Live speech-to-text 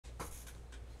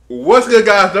What's good,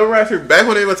 guys? Double Raptor back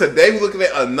on it. Today we're looking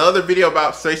at another video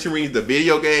about Station Rings, the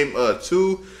video game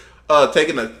 2.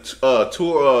 Taking a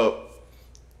tour of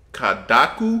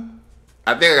Kadaku.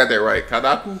 I think I got that right.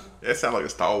 Kadaku. That sounds like a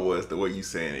Star Wars the way you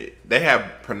saying it. They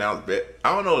have pronounced bet.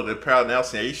 I don't know, the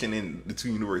pronunciation in the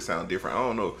two universes sound different. I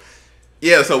don't know.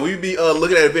 Yeah, so we be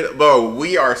looking at a video, bro.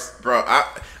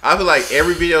 I feel like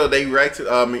every video they react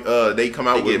to, they come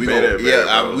out with, we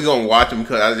gonna watch them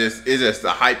because it's just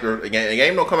the hype. The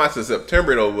game don't come out till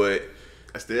September though, but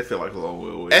I still feel like a long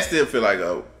way away. I still feel like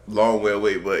a long way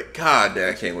away, but god damn,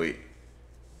 I can't wait.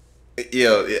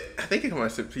 Yeah, I think it comes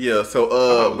out September. Yeah,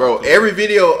 so bro, every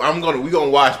video we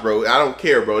gonna watch, bro. I don't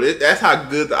care, bro. That's how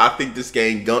good I think this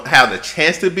game gonna have the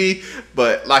chance to be.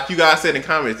 But like you guys said in the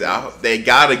comments, they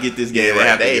gotta get this game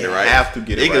right. They have to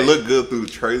get it right. It can look good through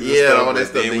the trailers. Yeah, all that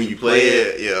stuff. Then when you play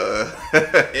it,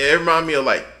 it reminds me of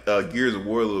like Gears of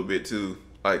War a little bit too.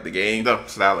 Like the game, the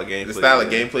style of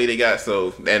gameplay, they got.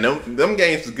 So and them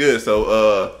games is good.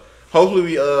 So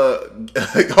hopefully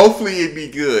hopefully it be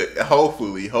good.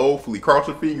 Hopefully, cross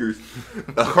the fingers.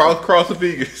 cross the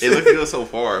fingers. It looks good so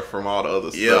far from all the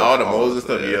other stuff. Yeah, all the Moses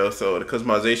stuff. Yeah. So the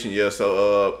customization. Yeah.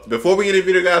 So before we get into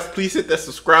the video, guys, please hit that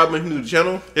subscribe button to the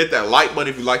channel. Hit that like button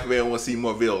if you like the video and want to see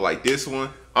more videos like this one.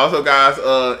 Also, guys,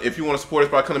 if you want to support us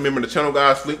by becoming a member of the channel,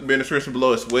 guys, link will be in the description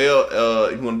below as well.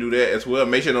 If you want to do that as well,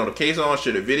 make sure notifications on,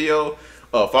 share the video,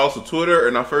 follow us on Twitter,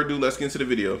 and without further ado, let's get into the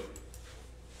video.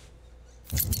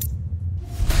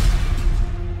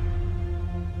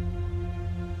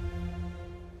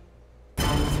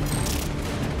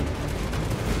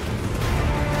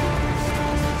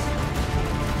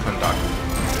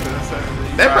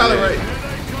 That's probably right.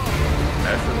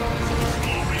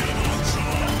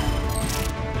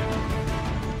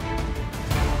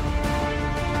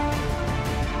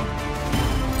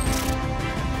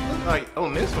 Like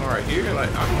on this one right here, like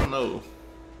I don't know.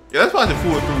 Yeah, let's watch the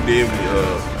full through. Then we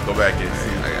go back and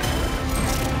see. I got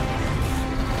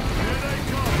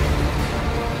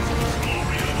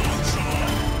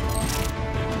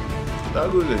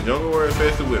you. Kadaku is a jungle warrior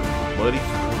infested with muddy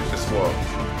forests and swamps.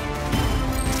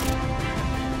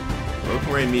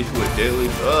 Local rain meets with deadly.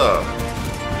 I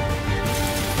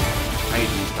hate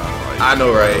these kind of like. I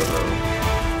know, right?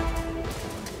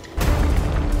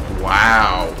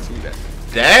 Wow. See that?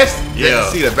 That's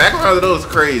See, the background of those is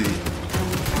crazy.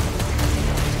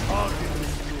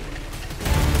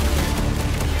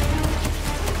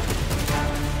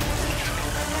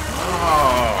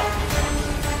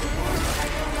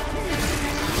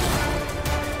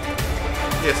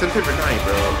 Yeah, September 9th,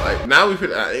 bro. Like now you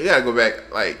gotta go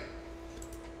back. Like,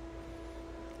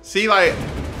 see, like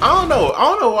I don't know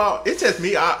why. It's just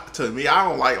me. To me, I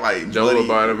don't like jungle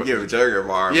environment. Yeah, jungle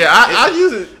environment. Yeah, I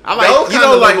use it. I like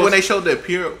like when they show the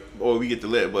appearance or we get to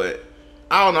let, but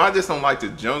I don't know. I just don't like the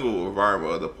jungle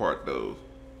environment of the part though.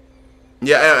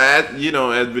 Yeah,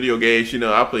 as video games,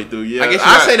 I play through. Yeah,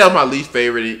 I say that's my least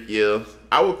favorite. Yeah,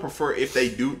 I would prefer if they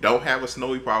don't have a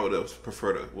snowy part. I would have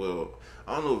preferred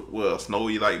I don't know. Well,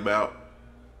 snowy like about.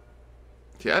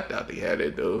 Yeah, I doubt they had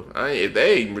it though. If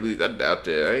they ain't released, I doubt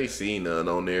that. I ain't seen none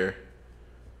on there.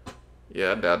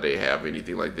 Yeah, I doubt they have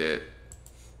anything like that.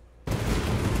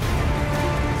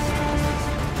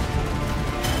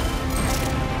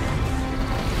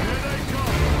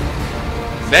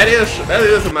 That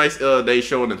is a nice they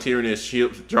showing the Tyrannus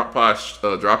ships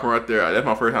dropping right there. That's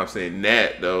my first time seeing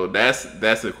that though. That's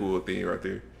a cool thing right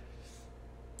there.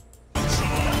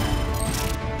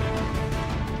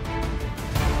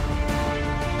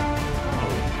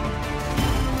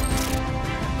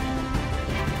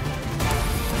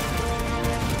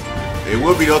 It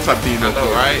would be those type of things, I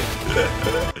know, right?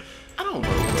 I don't know,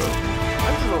 bro.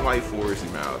 I just don't like forest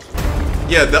mouse.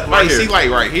 Yeah, right here. See, like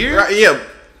right here. Right, yeah,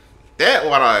 that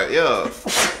what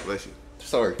Bless you.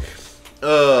 Sorry.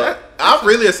 I'm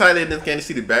really excited in this game to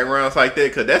see the backgrounds like that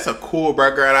because that's a cool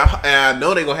background. I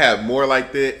know they're gonna have more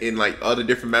like that in like other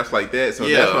different maps like that. So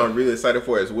that's what I'm really excited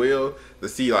for as well, to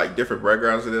see like different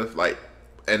backgrounds of this, like,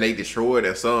 and they destroyed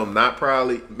and some not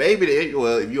probably. Maybe if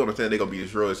you understand, they're gonna be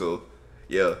destroyed. So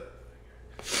yeah.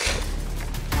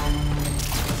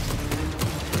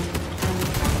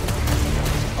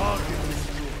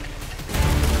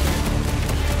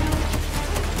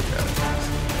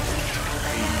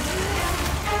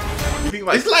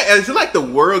 It's like the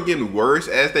world getting worse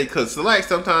as cause like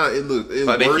sometimes it looks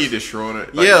like worse. They keep destroying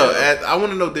it. Like, I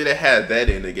want to know, did it have that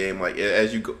in the game? Like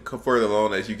as you go further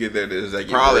along, as you get there, there's like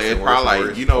probably like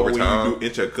when you do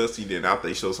enter a cutscene, then after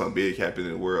they show something big happen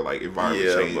in the world, like environment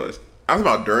changes. But I was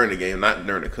about during the game, not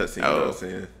during the cutscene. You know what I'm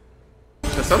saying?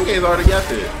 Cause some games already got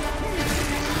that.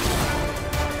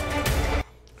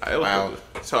 It was Wow.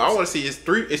 cool. So I want to see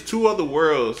it's 2 other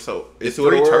worlds. So it's two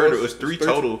other 3 worlds? total. It's 3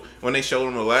 total. When they showed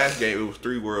them the last game, it was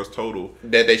 3 worlds total.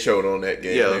 That they showed on that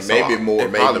game. Yeah, And so maybe more,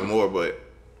 maybe probably more, but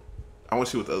I want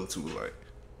to see what the other 2 was like.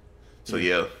 So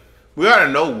yeah. We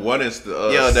already know one is the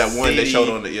That one they city- showed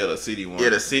on the city one. Yeah,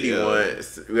 the city Yeah. one.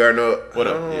 We already know. What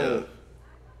up? Yeah.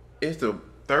 It's the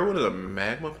third one is a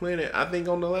magma planet. I think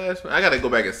on the last one. I gotta go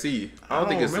back and see. I don't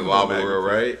think it's the remember lava Magna world,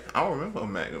 Planet. right? I don't remember a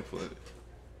Magna Planet.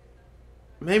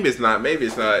 Maybe it's not. Maybe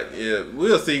it's not. Yeah,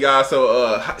 we'll see, guys.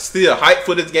 So, still hype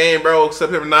for this game, bro.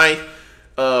 September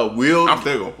 9th. We'll. I'm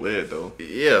still gonna play it though.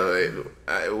 Yeah,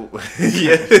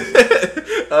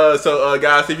 yeah. So,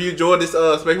 guys, if you enjoyed this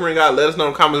Spectrum Ring guide, let us know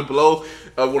in the comments below.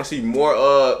 Want to see more?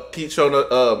 Keep showing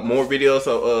more videos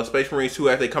of Space Marines 2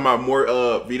 after they come out. More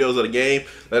videos of the game.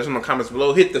 Let us know in the comments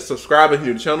below. Hit the subscribe if you're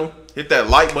new to the channel. Hit that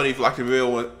like button if you like the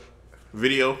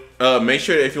video. Make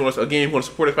sure that if you want to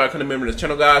support us by becoming a member of the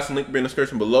channel, guys, link will be in the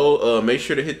description below. Make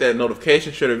sure to hit that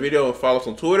notification, share the video, and follow us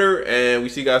on Twitter. And we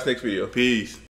see you guys next video. Peace.